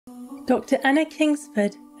Dr. Anna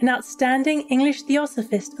Kingsford, an outstanding English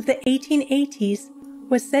theosophist of the 1880s,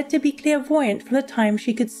 was said to be clairvoyant from the time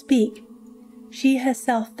she could speak. She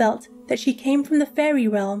herself felt that she came from the fairy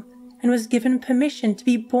realm and was given permission to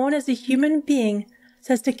be born as a human being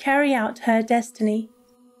so as to carry out her destiny.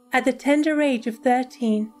 At the tender age of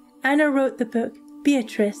 13, Anna wrote the book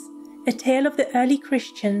Beatrice, a tale of the early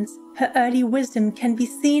Christians. Her early wisdom can be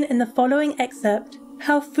seen in the following excerpt.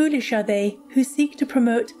 How foolish are they who seek to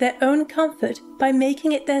promote their own comfort by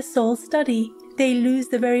making it their sole study. They lose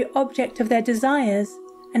the very object of their desires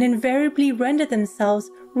and invariably render themselves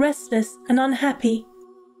restless and unhappy.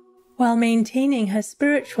 While maintaining her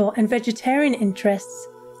spiritual and vegetarian interests,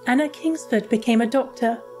 Anna Kingsford became a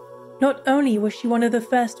doctor. Not only was she one of the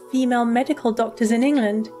first female medical doctors in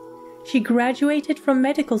England, she graduated from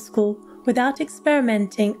medical school without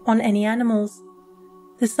experimenting on any animals.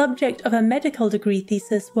 The subject of her medical degree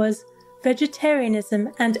thesis was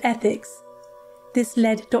Vegetarianism and Ethics. This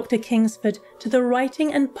led Dr. Kingsford to the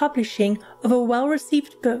writing and publishing of a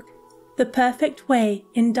well-received book, The Perfect Way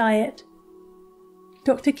in Diet.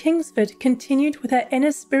 Dr. Kingsford continued with her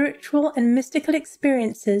inner spiritual and mystical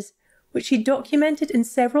experiences, which she documented in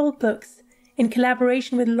several books in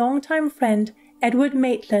collaboration with longtime friend Edward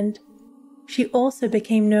Maitland. She also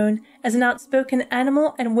became known as an outspoken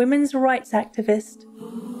animal and women's rights activist.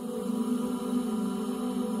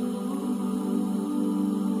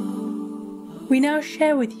 We now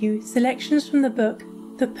share with you selections from the book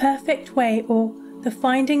The Perfect Way, or The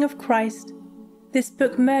Finding of Christ. This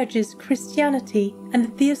book merges Christianity and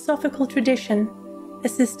the theosophical tradition, a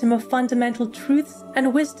system of fundamental truths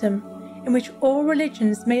and wisdom in which all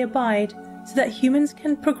religions may abide so that humans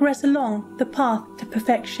can progress along the path to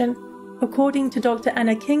perfection. According to Dr.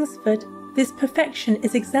 Anna Kingsford, this perfection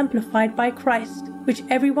is exemplified by Christ, which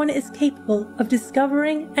everyone is capable of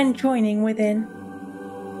discovering and joining within.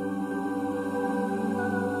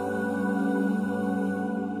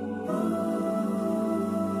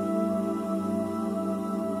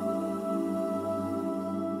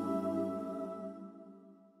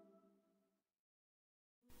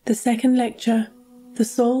 The second lecture, The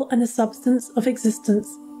Soul and the Substance of Existence,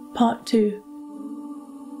 Part 2.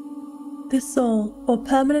 The soul, or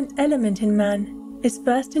permanent element in man, is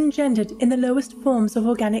first engendered in the lowest forms of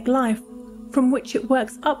organic life, from which it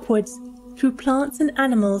works upwards through plants and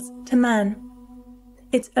animals to man.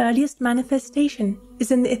 Its earliest manifestation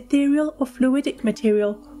is in the ethereal or fluidic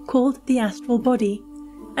material called the astral body,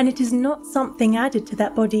 and it is not something added to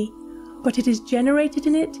that body, but it is generated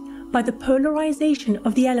in it by the polarization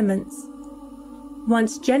of the elements.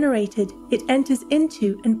 Once generated, it enters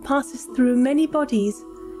into and passes through many bodies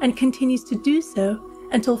and continues to do so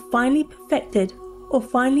until finally perfected or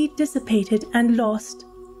finally dissipated and lost.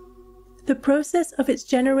 The process of its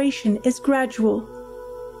generation is gradual.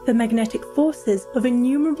 The magnetic forces of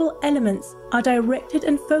innumerable elements are directed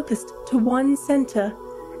and focused to one center,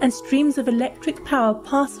 and streams of electric power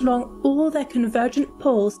pass along all their convergent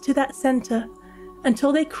poles to that center,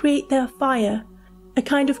 until they create their fire, a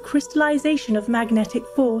kind of crystallization of magnetic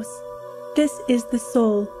force. This is the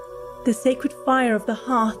soul, the sacred fire of the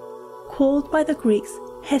hearth, called by the Greeks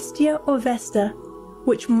Hestia or Vesta,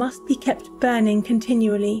 which must be kept burning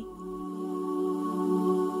continually.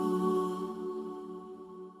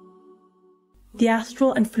 The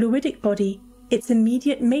astral and fluidic body, its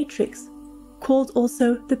immediate matrix, called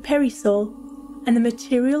also the perisoul, and the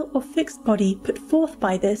material or fixed body put forth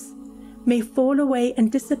by this, may fall away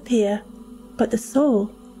and disappear, but the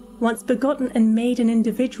soul, once begotten and made an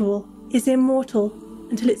individual, is immortal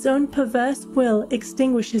until its own perverse will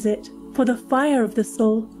extinguishes it, for the fire of the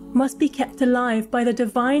soul must be kept alive by the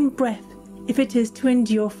divine breath if it is to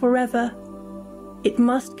endure forever. It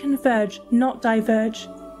must converge, not diverge.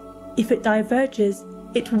 If it diverges,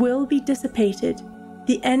 it will be dissipated.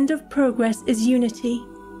 The end of progress is unity.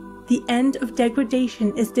 The end of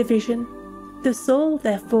degradation is division. The soul,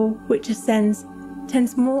 therefore, which ascends,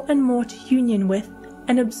 tends more and more to union with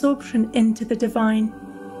and absorption into the divine.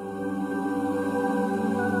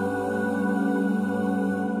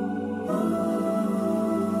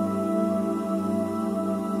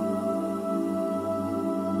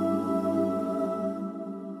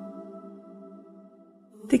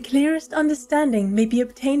 The clearest understanding may be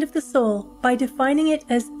obtained of the soul by defining it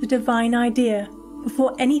as the divine idea.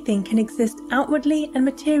 Before anything can exist outwardly and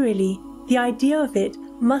materially, the idea of it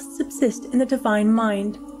must subsist in the divine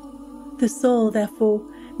mind. The soul, therefore,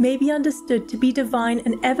 may be understood to be divine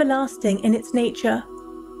and everlasting in its nature,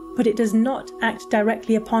 but it does not act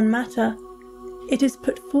directly upon matter. It is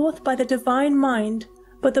put forth by the divine mind,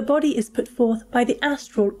 but the body is put forth by the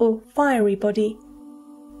astral or fiery body.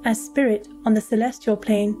 As spirit on the celestial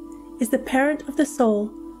plane, is the parent of the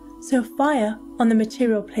soul, so fire on the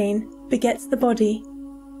material plane begets the body.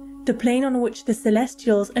 The plane on which the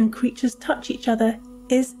celestials and creatures touch each other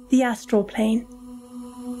is the astral plane.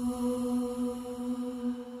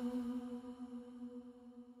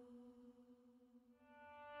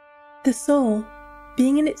 The soul,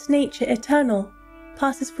 being in its nature eternal,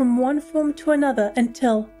 passes from one form to another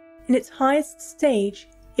until, in its highest stage,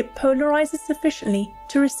 it polarizes sufficiently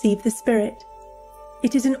to receive the spirit.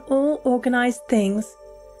 It is in all organized things.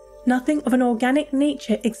 Nothing of an organic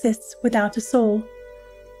nature exists without a soul.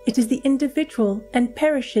 It is the individual and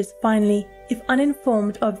perishes finally if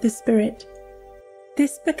uninformed of the spirit.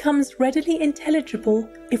 This becomes readily intelligible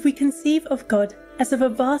if we conceive of God as of a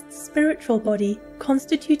vast spiritual body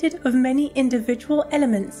constituted of many individual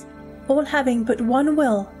elements, all having but one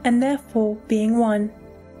will and therefore being one.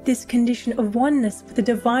 This condition of oneness with the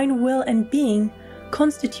divine will and being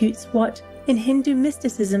constitutes what, in Hindu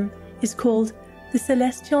mysticism, is called the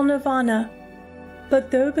celestial nirvana. But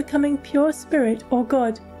though becoming pure spirit or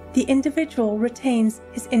God, the individual retains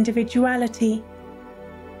his individuality,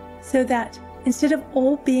 so that, instead of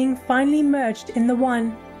all being finally merged in the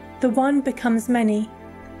one becomes many.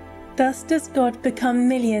 Thus does God become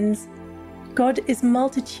millions. God is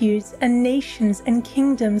multitudes and nations and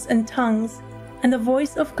kingdoms and tongues, and the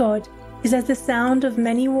voice of God is as the sound of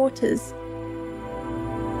many waters.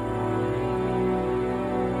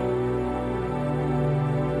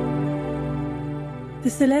 The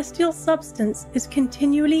celestial substance is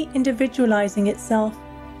continually individualizing itself,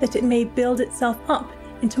 that it may build itself up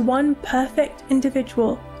into one perfect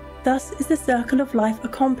individual. Thus is the circle of life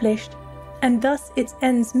accomplished, and thus its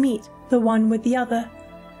ends meet the one with the other.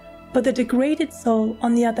 But the degraded soul,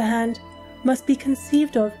 on the other hand, must be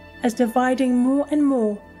conceived of as dividing more and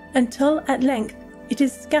more, until at length it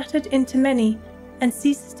is scattered into many, and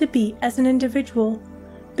ceases to be as an individual,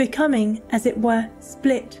 becoming, as it were,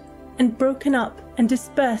 split, and broken up and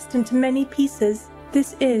dispersed into many pieces.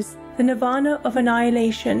 This is the nirvana of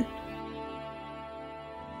annihilation.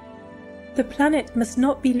 The planet must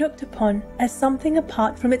not be looked upon as something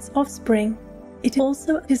apart from its offspring. It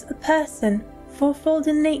also is a person, fourfold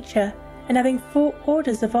in nature, and having four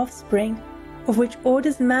orders of offspring, of which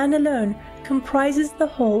orders man alone comprises the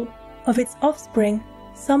whole. Of its offspring,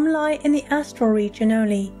 some lie in the astral region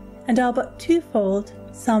only, and are but twofold,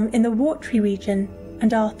 some in the watery region,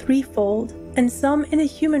 and are threefold, and some in the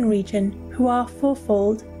human region, who are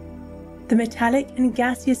fourfold. The metallic and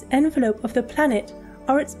gaseous envelope of the planet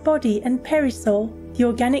are its body and perisoul. The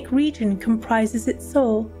organic region comprises its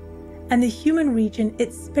soul, and the human region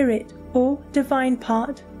its spirit, or divine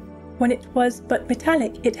part. When it was but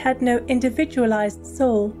metallic, it had no individualized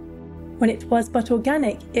soul. When it was but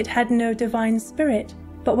organic, it had no divine spirit.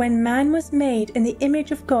 But when man was made in the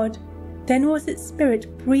image of God, then was its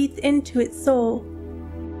spirit breathed into its soul.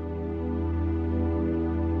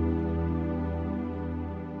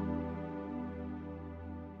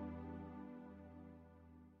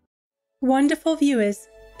 Wonderful viewers,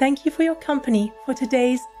 thank you for your company for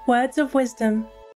today's Words of Wisdom.